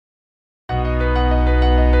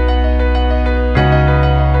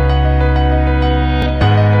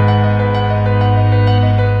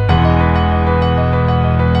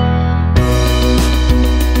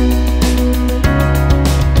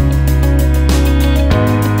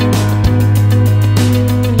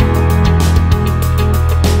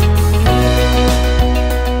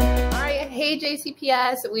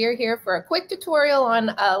JCPS. We are here for a quick tutorial on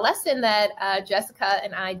a lesson that Jessica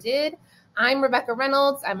and I did. I'm Rebecca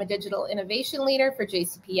Reynolds. I'm a digital innovation leader for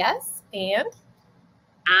JCPS. And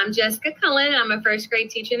I'm Jessica Cullen. I'm a first grade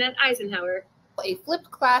teacher at Eisenhower. A flipped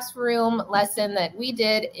classroom lesson that we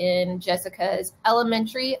did in Jessica's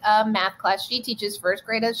elementary math class. She teaches first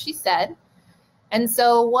grade, as she said. And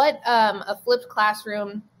so what a flipped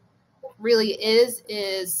classroom really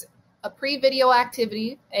is a pre-video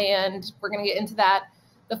activity, and we're going to get into that.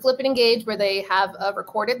 The flip and engage, where they have a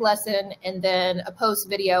recorded lesson and then a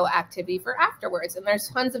post-video activity for afterwards. And there's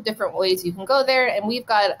tons of different ways you can go there, and we've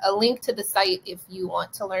got a link to the site if you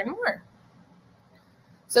want to learn more.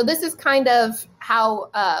 So this is kind of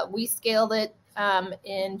how we scaled it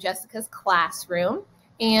in Jessica's classroom.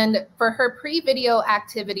 And for her pre-video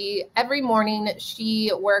activity, every morning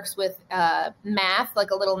she works with math,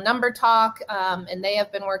 like a little number talk, and they have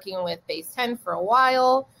been working with base 10 for a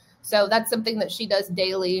while. So that's something that she does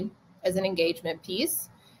daily as an engagement piece.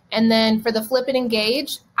 And then for the flip and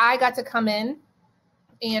engage, I got to come in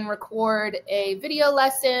and record a video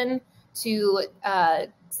lesson to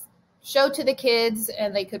show to the kids,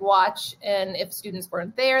 and they could watch, and if students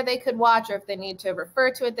weren't there, they could watch, or if they need to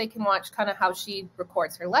refer to it, they can watch kind of how she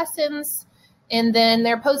records her lessons. And then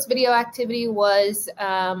their post-video activity was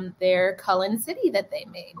their Cullen city that they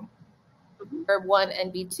made, or one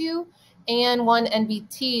NB2 and one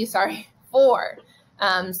NBT, sorry, 4.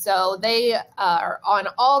 So they are on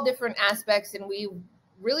all different aspects, and we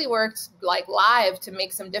really worked like live to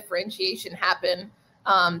make some differentiation happen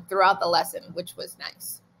throughout the lesson, which was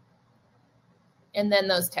nice. And then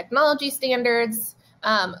those technology standards,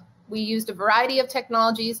 we used a variety of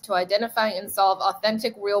technologies to identify and solve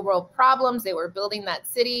authentic real-world problems. They were building that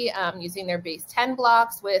city using their base 10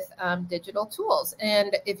 blocks with digital tools.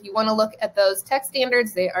 And if you want to look at those tech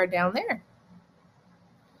standards, they are down there.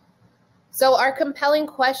 So our compelling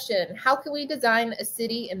question: how can we design a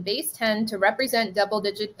city in base 10 to represent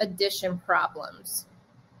double-digit addition problems?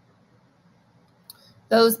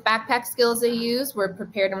 Those backpack skills they used were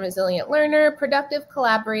prepared and resilient learner, productive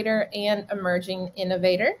collaborator, and emerging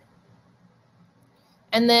innovator.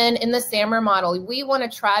 And then in the SAMR model, we want to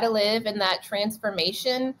try to live in that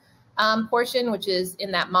transformation portion, which is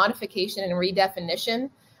in that modification and redefinition.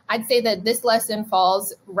 I'd say that this lesson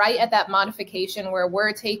falls right at that modification, where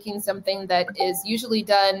we're taking something that is usually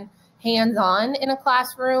done hands-on in a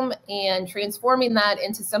classroom and transforming that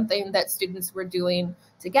into something that students were doing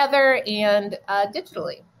together and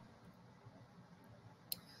digitally.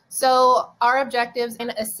 So our objectives in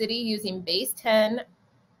a city using base 10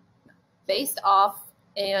 based off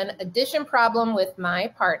an addition problem with my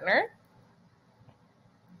partner.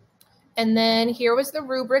 And then here was the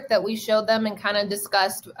rubric that we showed them and kind of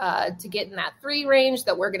discussed to get in that 3 range,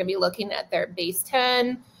 that we're going to be looking at their base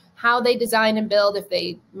 10, how they design and build, if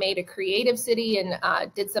they made a creative city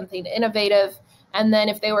and did something innovative, and then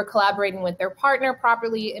if they were collaborating with their partner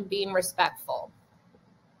properly and being respectful.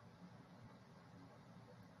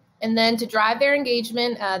 And then to drive their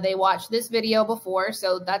engagement, they watched this video before,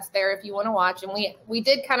 so that's there if you want to watch. And we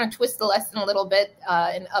did kind of twist the lesson a little bit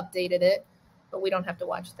and updated it, but we don't have to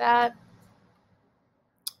watch that.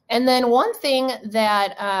 And then one thing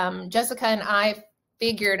that Jessica and I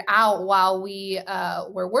figured out while we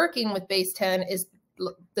were working with base 10 is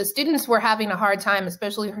the students were having a hard time,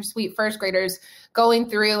 especially her sweet first graders, going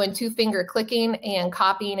through and 2-finger clicking and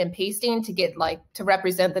copying and pasting to get to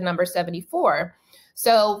represent the number 74.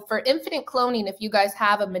 So for infinite cloning, if you guys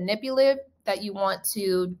have a manipulative that you want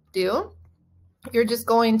to do, you're just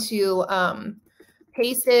going to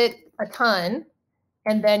paste it a ton,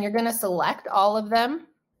 and then you're going to select all of them.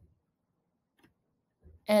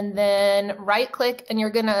 And then right click, and you're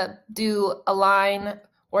going to do align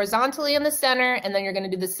horizontally in the center, and then you're going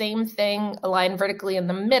to do the same thing, align vertically in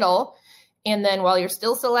the middle. And then while you're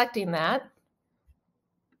still selecting that,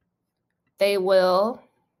 they will,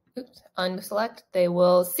 unselect, they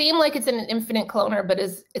will seem like it's an infinite cloner, but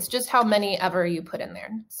it's just how many ever you put in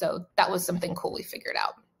there. So that was something cool we figured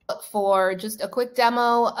out. But for just a quick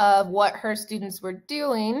demo of what her students were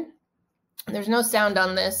doing, there's no sound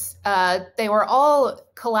on this. They were all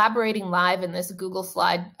collaborating live in this Google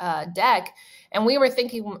slide deck. And we were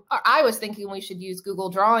thinking, or I was thinking, we should use Google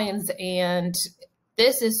Drawings. And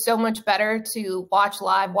this is so much better to watch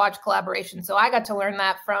live, watch collaboration. So I got to learn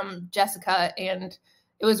that from Jessica, and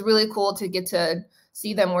it was really cool to get to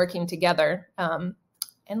see them working together and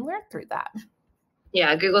learn through that.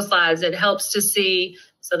 Yeah, Google Slides, it helps to see.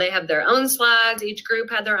 So they have their own slides. Each group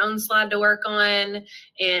had their own slide to work on.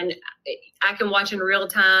 And I can watch in real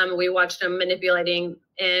time. We watched them manipulating,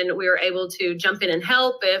 and we were able to jump in and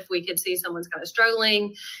help if we could see someone's kind of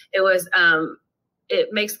struggling. It was it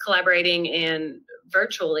makes collaborating and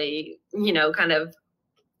virtually, kind of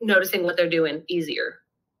noticing what they're doing easier.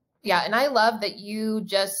 Yeah. And I love that you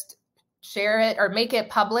just share it or make it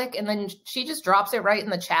public, and then she just drops it right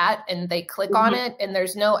in the chat and they click on it, and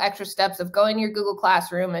there's no extra steps of going to your Google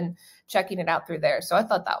Classroom and checking it out through there. So I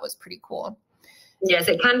thought that was pretty cool. Yes,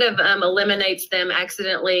 it kind of eliminates them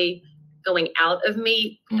accidentally going out of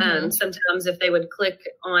Meet. Sometimes if they would click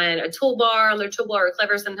on a toolbar on their toolbar or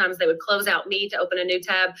Clever, sometimes they would close out Meet to open a new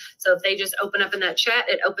tab. So if they just open up in that chat,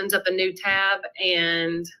 it opens up a new tab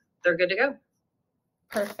and they're good to go.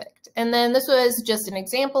 Perfect. And then this was just an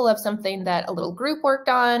example of something that a little group worked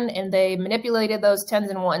on, and they manipulated those 10s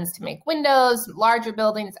and 1s to make windows, larger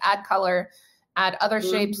buildings, add color, add other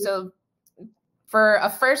shapes. So for a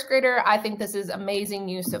first grader, I think this is amazing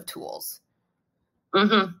use of tools.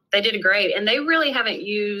 They did great. And they really haven't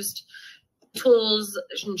used tools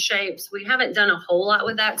and shapes. We haven't done a whole lot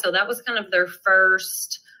with that. So that was kind of their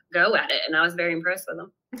first go at it. And I was very impressed with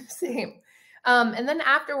them. Same. And then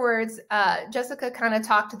afterwards, Jessica kind of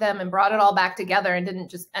talked to them and brought it all back together and didn't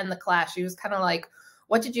just end the class. She was kind of like,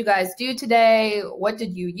 what did you guys do today? What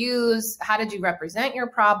did you use? How did you represent your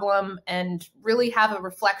problem? And really have a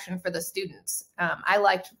reflection for the students. I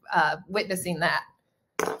liked witnessing that.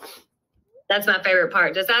 That's my favorite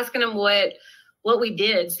part. Just asking them what we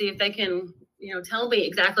did, see if they can, tell me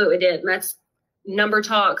exactly what we did. And that's number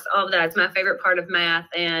talks, all of that. It's my favorite part of math,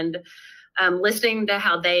 and listening to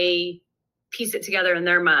how they piece it together in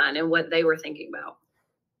their mind and what they were thinking about.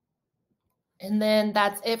 And then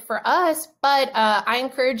that's it for us. But I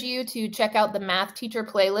encourage you to check out the math teacher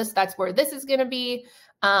playlist. That's where this is going to be,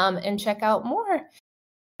 and check out more.